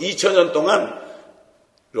지금 2000년 동안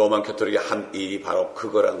로만 캐토릭이 한 일이 바로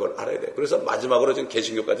그거라는 걸 알아야 돼요. 그래서 마지막으로 지금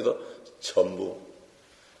개신교까지도 전부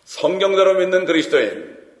성경대로 믿는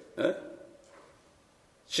그리스도인,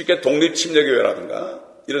 쉽게 독립침례교회라든가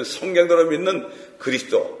이런 성경대로 믿는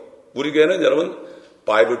그리스도. 우리 교회는 여러분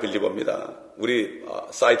바이블 빌리버입니다. 우리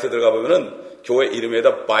사이트 들어가 보면은 교회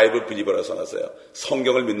이름에다 바이블 빌리버라고 써놨어요.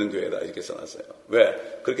 성경을 믿는 교회다 이렇게 써놨어요.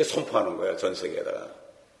 왜? 그렇게 선포하는 거예요. 전 세계에다가.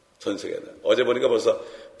 전 세계에다. 어제 보니까 벌써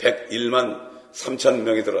 101만 3천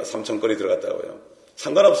명이 3천 건이 들어갔다고요.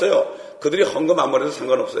 상관없어요. 그들이 헌금 안 보내도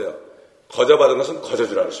상관없어요. 거저받은 것은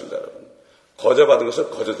거저주라고 했습니다, 여러분. 거저받은 것을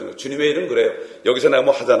거저주는. 주님의 일은 그래요. 여기서 내가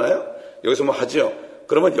뭐 하잖아요? 여기서 뭐 하죠?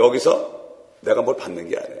 그러면 여기서 내가 뭘 받는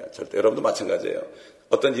게 아니에요. 절대. 여러분도 마찬가지예요.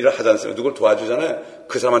 어떤 일을 하지 않습니까? 누굴 도와주잖아요.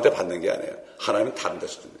 그 사람한테 받는 게 아니에요. 하나님은 다른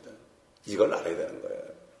데서 줍니다. 이걸 알아야 되는 거예요.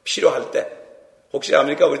 필요할 때. 혹시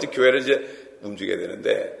압니까? 우리 집 교회를 이제 움직여야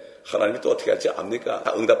되는데 하나님이 또 어떻게 할지 압니까?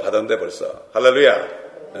 다 응답 받았는데 벌써. 할렐루야.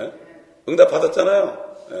 예? 응답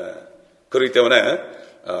받았잖아요. 예. 그렇기 때문에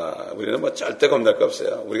우리는 뭐 절대 겁날 거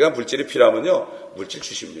없어요. 우리가 물질이 필요하면요. 물질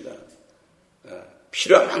주십니다. 예.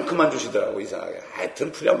 필요한 만큼만 주시더라고 이상하게.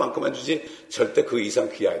 하여튼 필요한 만큼만 주지 절대 그 이상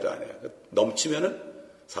귀하도 안 해요. 넘치면은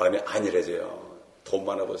사람이 안일해져요. 돈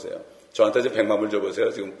많아 보세요. 저한테 이제 100만 불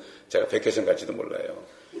줘보세요. 지금 제가 백화점 갈지도 몰라요.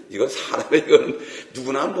 이건 사람의 이건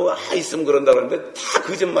누구나 뭐 있으면 그런다 그러는데 다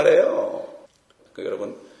거짓말이에요. 그러니까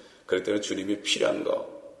여러분 그렇기 때문에 주님이 필요한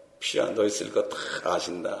거 있을 거 다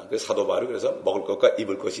아신다. 그 사도 바울이 그래서 먹을 것과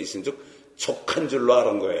입을 것이 있은즉 족한 줄로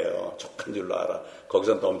아는 거예요. 족한 줄로 알아.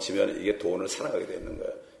 거기서 넘치면 이게 돈을 사랑하게 되는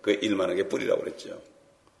거예요. 그게 일만하게 뿌리라고 그랬죠.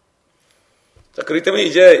 자, 그렇기 때문에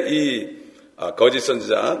이제 이 거짓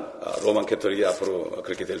선지자 로만 캐토릭이 앞으로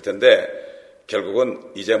그렇게 될 텐데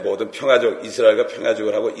결국은 이제 모든 평화적 이스라엘과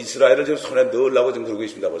평화적을 하고 이스라엘을 지금 손에 넣으려고 지금 그러고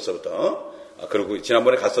있습니다. 벌써부터. 그리고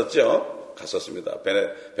지난번에 갔었습니다.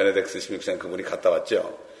 베네덱스 16세 그분이 갔다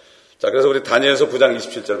왔죠. 자, 그래서 우리 다니엘서 9장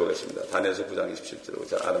 27절 보겠습니다. 다니엘서 9장 27절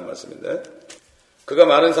잘 아는 말씀인데 그가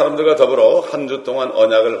많은 사람들과 더불어 한 주 동안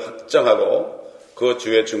언약을 확정하고 그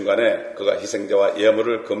주의 중간에 그가 희생자와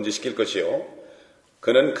예물을 금지시킬 것이요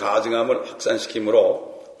그는 가증함을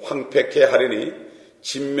확산시키므로 황폐케 하리니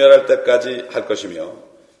진멸할 때까지 할 것이며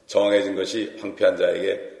정해진 것이 황폐한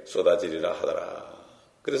자에게 쏟아지리라 하더라.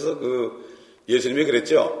 그래서 예수님이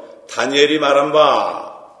그랬죠. 다니엘이 말한 바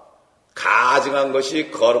가증한 것이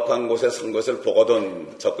거룩한 곳에 선 것을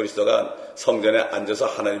보거든 적그리스도가 성전에 앉아서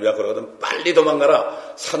하나님이라 그러거든 빨리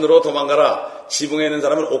도망가라. 산으로 도망가라. 지붕에 있는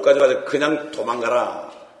사람은 옷 가져가서 그냥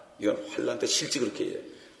도망가라. 이건 환란 때 실제 그렇게 해요.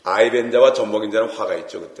 아이벤자와 젖먹인 자는 화가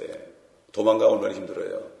있죠. 그때 도망가 얼마나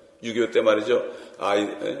힘들어요. 6.25 때 말이죠.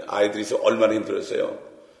 아이들이 얼마나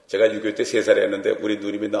힘들었어요. 제가 6.25 때 3살이었는데 우리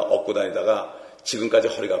누님이 나 업고 다니다가 지금까지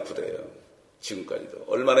허리가 아프대요. 지금까지도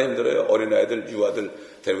얼마나 힘들어요. 어린아이들 유아들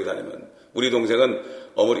데리고 다니면. 우리 동생은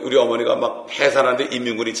우리 어머니가 막 해산하는데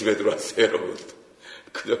인민군이 집에 들어왔어요. 여러분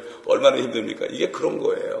그죠? 얼마나 힘듭니까? 이게 그런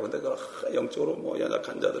거예요. 근데 영적으로 뭐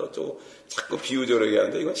연약한 자들 어쩌고 자꾸 비유적으로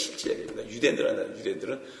얘기하는데 이건 실제 얘기입니다.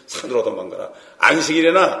 유대인들은 산으로 도망가라.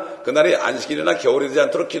 안식일이나 그날이 안식일이나 겨울이 되지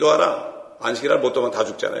않도록 기도하라. 안식일날 못 도면 다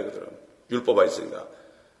죽잖아요. 그들은 율법이 있으니까.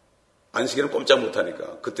 안식일은 꼼짝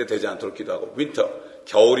못하니까 그때 되지 않도록 기도하고 윈터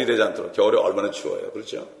겨울이 되지 않도록. 겨울이 얼마나 추워요.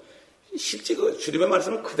 그렇죠? 실제 그 주님의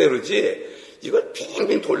말씀은 그대로지 이걸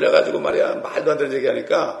빙빙 돌려가지고 말이야 말도 안 되는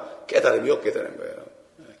얘기하니까 깨달음이 없게 되는 거예요.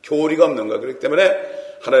 교리가 없는 거예요. 그렇기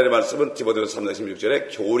때문에 하나님의 말씀은 디모데후서 3장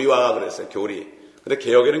 16절에 교리와 그랬어요. 교리. 근데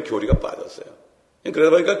개혁에는 교리가 빠졌어요. 그러다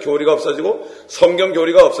보니까 교리가 없어지고 성경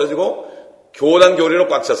교리가 없어지고 교단 교리로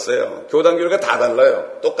꽉 찼어요. 교단 교리가 다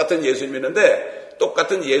달라요. 똑같은 예수를 믿는데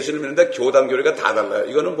교단 교리가 다 달라요.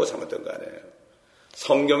 이거는 뭐 잘못된 거 아니에요.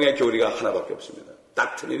 성경의 교리가 하나밖에 없습니다.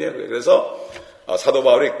 닥트린이에요. 그래서 사도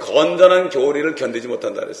바울이 건전한 교리를 견디지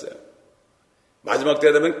못한다 그랬어요. 마지막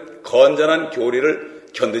때가 되면 건전한 교리를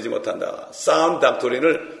견디지 못한다. 사운드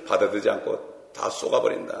닥트린을 받아들이지 않고 다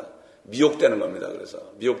쏘가버린다. 미혹되는 겁니다. 그래서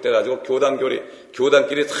미혹돼가지고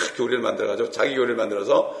교단끼리 다 교리를 만들어가지고 자기 교리를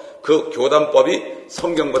만들어서 그 교단법이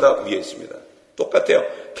성경보다 위에 있습니다. 똑같아요.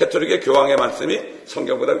 캐톨릭의 교황의 말씀이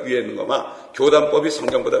성경보다 위에 있는 거나 교단법이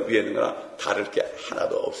성경보다 위에 있는 거나 다를 게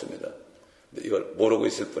하나도 없습니다. 근데 이걸 모르고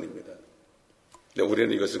있을 뿐입니다. 근데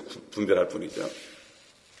우리는 이것을 분별할 뿐이죠.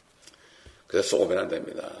 그래서 쏘면 안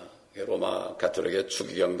됩니다. 로마 가톨릭의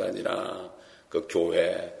추기경단이나 그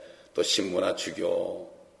교회 또 신문화 주교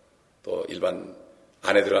또 일반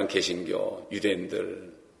안에 들어간 개신교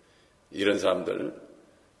유대인들 이런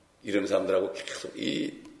사람들하고 계속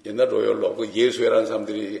이 옛날 로열로 그 예수회라는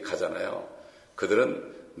사람들이 가잖아요.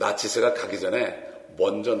 그들은 나치스가 가기 전에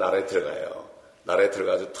먼저 나라에 들어가요. 나라에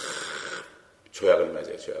들어가서 다 조약을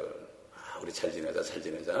맺어요. 우리 잘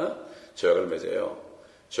지내자. 조약을 맺어요.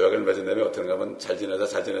 조약을 맺은 다음에 어떻게 하면 잘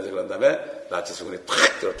지내자 그런 다음에 나치스군이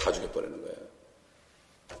다 죽여버리는 거예요.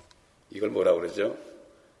 이걸 뭐라고 그러죠?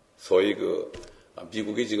 소위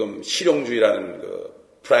미국이 지금 실용주의라는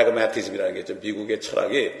프라그마티즘이라는 게 있죠. 미국의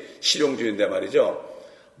철학이 실용주의인데 말이죠.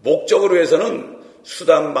 목적을 위해서는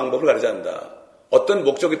수단 방법을 가리지 않는다. 어떤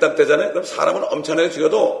목적이 딱 되잖아요. 그럼 사람은 엄청나게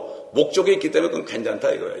죽여도 목적이 있기 때문에 그건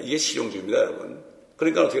괜찮다 이거예요. 이게 실용주의입니다, 여러분.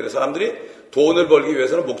 그러니까 어떻게 돼요? 사람들이 돈을 벌기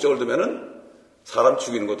위해서는 목적을 두면은 사람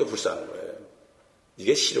죽이는 것도 불쌍한 거예요.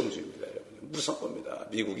 이게 실용주의입니다, 여러분. 무서운 겁니다.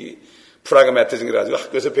 미국이 프라그마티즘을 가지고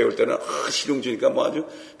학교에서 배울 때는 실용주의니까 뭐 아주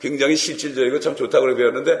굉장히 실질적이고 참 좋다고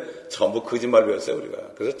배웠는데 전부 거짓말 배웠어요, 우리가.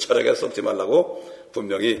 그래서 철학에 썩지 말라고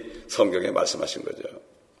분명히 성경에 말씀하신 거죠.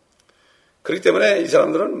 그렇기 때문에 이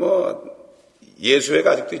사람들은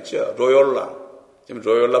예수회가 아직도 있죠. 지금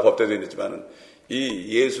로열라 법대도 있지만은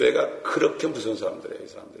이 예수회가 그렇게 무서운 사람들이에요, 이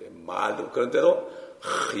사람들이. 말도, 그런데도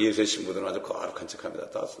예수의 신부들은 아주 거룩한 척합니다.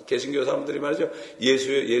 다 개신교 사람들이 말이죠.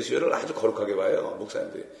 예수회를 아주 거룩하게 봐요,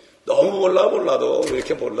 목사님들이. 너무 몰라도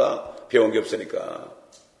이렇게 배운 게 없으니까.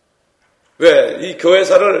 왜? 이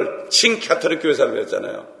교회사를 친카톨릭 교회사를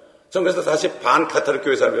배웠잖아요. 전 그래서 다시 반카톨릭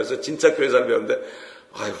교회사를 배웠어요. 진짜 교회사를 배웠는데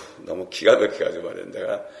너무 기가 막혀가지고 말이에요.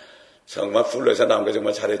 내가 정말 풀러에서 나온 게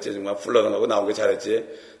정말 잘했지. 정말 풀러 나가고 나온 게 잘했지.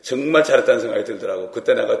 정말 잘했다는 생각이 들더라고.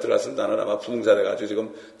 그때 내가 들어갔으면 나는 아마 부흥사 돼가지고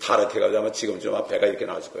지금 타락해가지고 아마 지금쯤 아마 배가 이렇게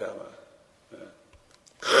나왔을 거야, 아마.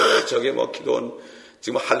 저기 기도원,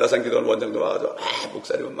 지금 한라산 기도원 원장도 와가지고,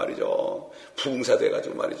 목사님은 말이죠. 부흥사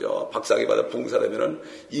돼가지고 말이죠. 박사학위 받아 부흥사 되면은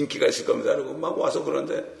인기가 있을 겁니다. 그러고 막 와서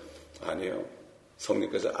그러는데, 아니에요.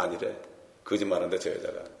 성령께서 아니래. 거짓말하는데 저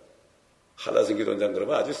여자가. 한라산 기도원장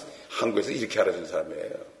그러면 아주 한국에서 이렇게 알아준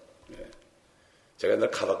사람이에요. 제가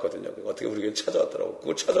옛날 가봤거든요. 어떻게 우리 교회 찾아왔더라고.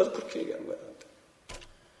 그걸 찾아와서 그렇게 얘기하는 거야.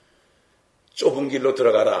 좁은 길로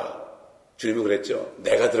들어가라. 주님이 그랬죠.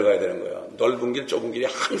 내가 들어가야 되는 거예요. 넓은 길, 좁은 길이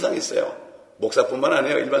항상 있어요. 목사뿐만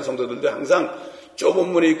아니에요. 일반 성도들도 항상 좁은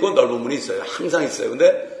문이 있고 넓은 문이 있어요. 항상 있어요.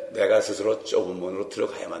 근데 내가 스스로 좁은 문으로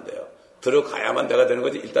들어가야만 돼요. 들어가야만 내가 되는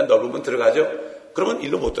거지. 일단 넓은 문 들어가죠. 그러면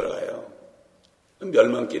일로 못 들어가요.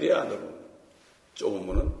 멸망길이야, 넓은 문. 좁은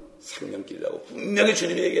문은 생명길이라고 분명히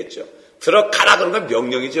주님이 얘기했죠. 들어가라 그런 건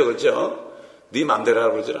명령이죠. 그렇죠? 네 맘대로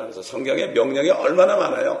하라고 그러지 않아서 성경에 명령이 얼마나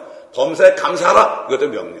많아요. 범사에 감사하라. 이것도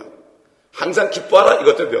명령. 항상 기뻐하라.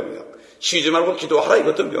 이것도 명령. 쉬지 말고 기도하라.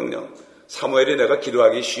 이것도 명령. 사무엘이 내가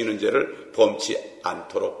기도하기 쉬는 죄를 범치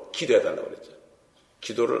않도록 기도해달라고 그랬죠.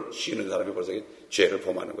 기도를 쉬는 사람이 벌써 죄를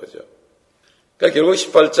범하는 거죠. 그러니까 결국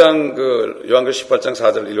 18장, 요한계시록 18장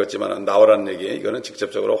 4절 읽었지만 나오라는 얘기, 이거는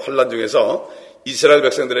직접적으로 환란 중에서 이스라엘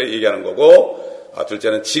백성들에게 얘기하는 거고,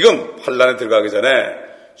 둘째는 지금 환란에 들어가기 전에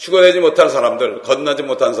휴거되지 못한 사람들, 건너지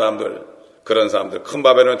못한 사람들, 그런 사람들, 큰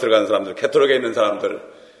바벨론에 들어간 사람들, 캐토릭에 있는 사람들,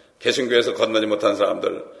 개신교에서 건너지 못한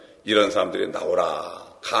사람들, 이런 사람들이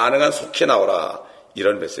나오라. 가능한 속히 나오라.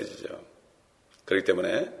 이런 메시지죠. 그렇기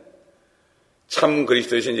때문에 참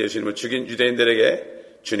그리스도이신 예수님을 죽인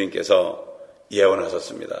유대인들에게 주님께서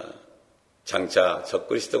예언하셨습니다. 장차 적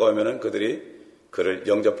그리스도가 오면은 그들이 그를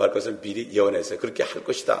영접할 것을 미리 예언했어요. 그렇게 할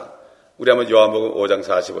것이다. 우리 한번 요한복음 5장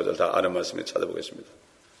 45절 다 아는 말씀을 찾아보겠습니다.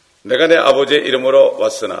 내가 내 아버지의 이름으로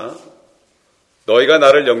왔으나 너희가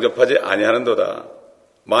나를 영접하지 아니하는도다.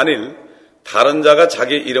 만일 다른 자가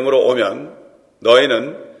자기 이름으로 오면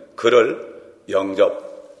너희는 그를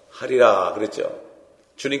영접하리라 그랬죠.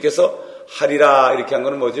 주님께서 하리라 이렇게 한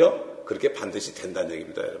거는 뭐죠? 그렇게 반드시 된다는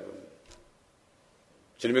얘기입니다, 여러분.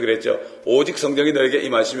 주님이 그랬죠. 오직 성령이 너에게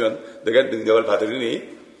임하시면 너희가 능력을 받으리니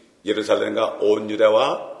예루살렘과 온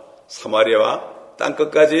유다와 사마리아와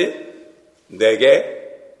땅끝까지 내게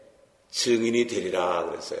증인이 되리라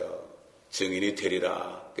그랬어요. 증인이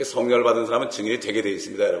되리라. 성령을 받은 사람은 증인이 되게 되어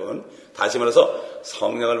있습니다, 여러분. 다시 말해서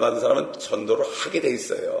성령을 받은 사람은 전도를 하게 되어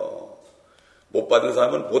있어요. 못 받은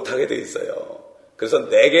사람은 못하게 되어 있어요. 그래서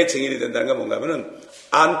내게 증인이 된다는 건 뭔가 하면은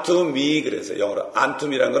unto me 그래서 영어로 unto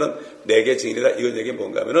me라는 거는 내게 증인이다. 이건 얘기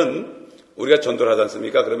뭔가 하면은 우리가 전도를 하지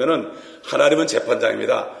않습니까? 그러면은 하나님은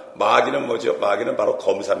재판장입니다. 마귀는 뭐죠? 마귀는 바로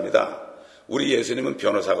검사입니다. 우리 예수님은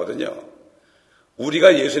변호사거든요.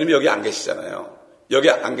 우리가 예수님이 여기 안 계시잖아요. 여기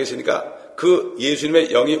안 계시니까 그 예수님의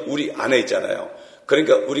영이 우리 안에 있잖아요.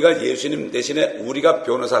 그러니까 우리가 예수님 대신에 우리가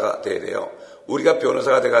변호사가 돼야 돼요. 우리가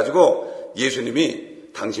변호사가 돼가지고 예수님이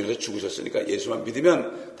당신 위해서 죽으셨으니까 예수만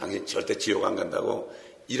믿으면 당신 절대 지옥 안 간다고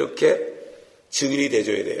이렇게 증인이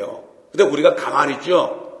돼줘야 돼요. 근데 우리가 가만히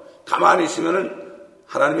있죠. 가만히 있으면은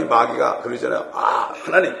하나님이 마귀가 그러잖아요. 아,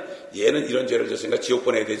 하나님, 얘는 이런 죄를 졌으니까 지옥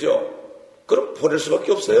보내야 되죠. 그럼 보낼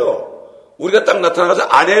수밖에 없어요. 우리가 딱 나타나서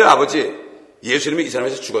아니에요, 아버지. 예수님이 이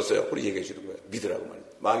사람에서 죽었어요. 우리 얘기해 주는 거예요. 믿으라고 말이에요.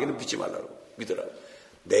 마귀는 믿지 말라고. 믿으라고.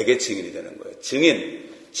 내게 증인이 되는 거예요.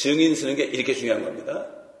 증인 쓰는 게 이렇게 중요한 겁니다.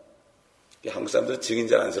 한국 사람들은 증인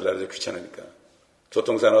잘 안 쓰려고 해서 귀찮으니까.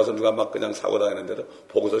 교통사고 나서 누가 막 그냥 사고 당했는데도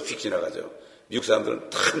보고서 휙 지나가죠. 미국 사람들은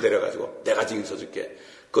탁 내려가지고 내가 증인 서줄게.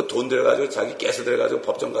 그 돈 들여가지고 자기 깨서 들여가지고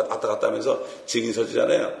법정 왔다 갔다 하면서 증인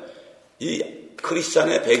서주잖아요. 이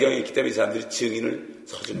크리스찬의 배경이 있기 때문에 이 사람들이 증인을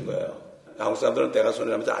서주는 거예요. 한국 사람들은 내가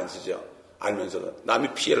손해라면서 안 쓰죠. 알면서도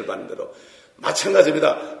남이 피해를 받는 대로.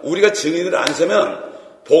 마찬가지입니다. 우리가 증인을 안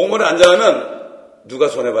서면 복음을 안 전하면 누가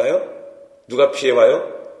손해봐요? 누가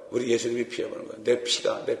피해봐요? 우리 예수님이 피해보는 거예요. 내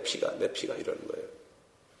피가 이러는 거예요.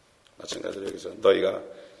 마찬가지로 여기서 너희가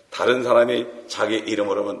다른 사람이 자기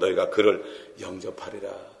이름으로 오면 너희가 그를 영접하리라.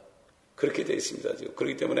 그렇게 되어 있습니다. 지금.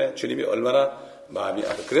 그렇기 때문에 주님이 얼마나 마음이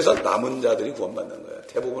아파. 그래서 남은 자들이 구원받는 거예요.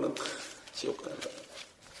 대부분은 다 지옥 가는 거예요.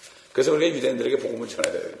 그래서 우리가 유대인들에게 복음을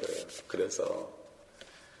전해야 되는 거예요. 그래서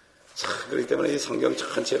그렇기 때문에 이 성경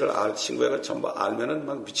전체를 신구약을 전부 알면은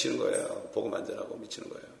막 미치는 거예요. 복음 안 전하고 미치는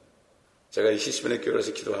거예요. 제가 이 시스템의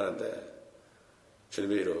교회에서 기도하는데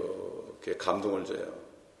주님이 이렇게 감동을 줘요.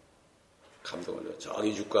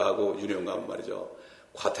 저기 유가하고 유령 가면 말이죠.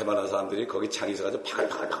 과테말라 사람들이 거기 장이 있어가지고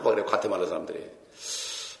파글파글 그래요. 과테말라 사람들이.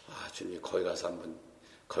 주님이 거기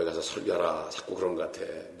가서 설교하라. 자꾸 그런 것 같아.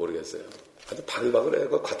 모르겠어요. 아주 바글바글해요.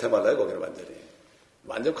 그 과테말라에 거기는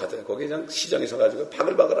완전 과테말라. 거기 그냥 시장에 서가지고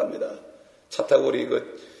바글바글합니다. 차 타고 우리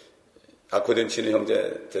아코디언 치는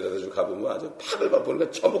형제 데려다주고 가보면 아주 파글바글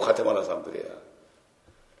보니까 전부 과테말라 사람들이에요.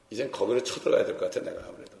 이젠 거기를 쳐들어가야 될 것 같아, 내가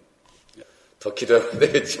아무래도. 더 기도하면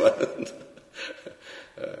되겠지만.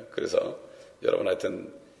 그래서 여러분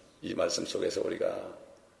하여튼 이 말씀 속에서 우리가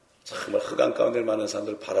정말 흑암 가운데 많은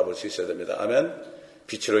사람들을 바라볼 수 있어야 됩니다. 아멘.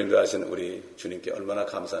 빛으로 인도하신 우리 주님께 얼마나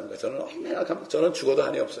감사합니까? 저는 죽어도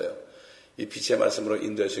한이 없어요. 이 빛의 말씀으로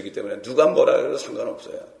인도해 주기 때문에 누가 뭐라 해도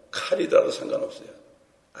상관없어요. 칼이더라도 상관없어요.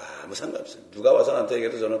 아무 상관없어요. 누가 와서 나한테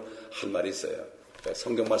얘기해도 저는 할 말이 있어요.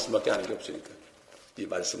 성경 말씀밖에 아는 게 없으니까. 이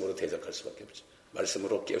말씀으로 대적할 수밖에 없죠.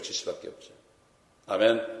 말씀으로 깨우칠 수밖에 없죠.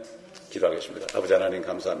 아멘. 기도하겠습니다. 아버지 하나님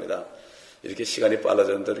감사합니다. 이렇게 시간이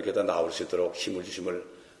빨라졌는데 이렇게 다 나올 수 있도록 힘을 주심을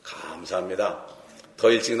감사합니다. 더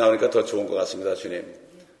일찍 나오니까 더 좋은 것 같습니다. 주님.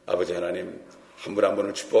 아버지 하나님 한 분 한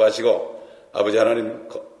분을 축복하시고 아버지 하나님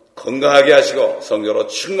건강하게 하시고 성령으로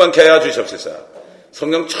충만케 하여 주시옵소서.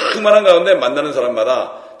 성령 충만한 가운데 만나는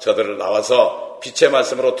사람마다 저들을 나와서 빛의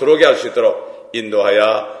말씀으로 들어오게 할 수 있도록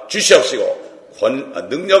인도하여 주시옵시고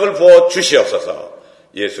능력을 부어 주시옵소서.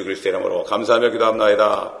 예수 그리스도의 이름으로 감사하며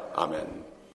기도합나이다. 아멘.